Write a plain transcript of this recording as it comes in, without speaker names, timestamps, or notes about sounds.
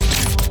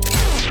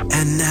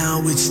And now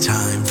it's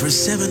time for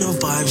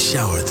 705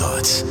 Shower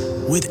Thoughts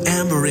with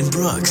Amber and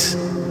Brooks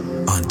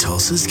on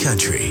Tulsa's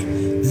Country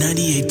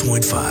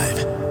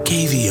 98.5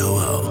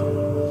 KVOO.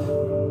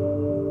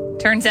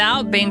 Turns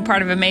out being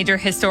part of a major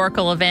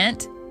historical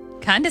event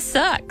kind of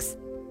sucks.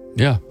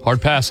 Yeah,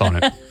 hard pass on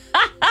it.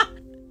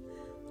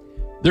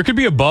 There could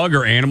be a bug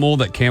or animal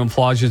that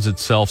camouflages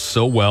itself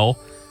so well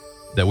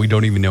that we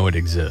don't even know it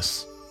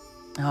exists.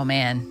 Oh,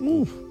 man.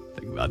 Ooh,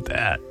 think about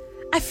that.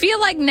 I feel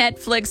like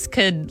Netflix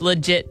could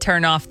legit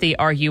turn off the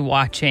 "Are you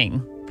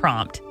watching?"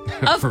 prompt.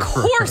 Of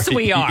course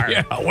we are.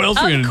 Yeah, what else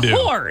are we going to do? Of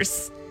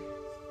course.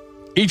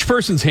 Each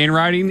person's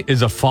handwriting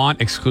is a font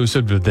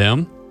exclusive to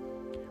them,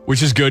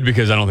 which is good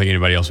because I don't think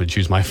anybody else would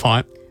choose my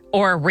font.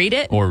 Or read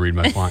it. Or read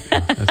my font. Yeah,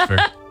 that's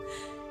fair.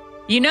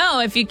 You know,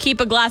 if you keep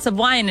a glass of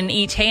wine in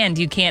each hand,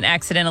 you can't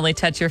accidentally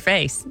touch your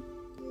face.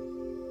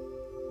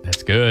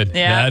 That's good.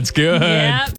 Yeah. That's good. Yep.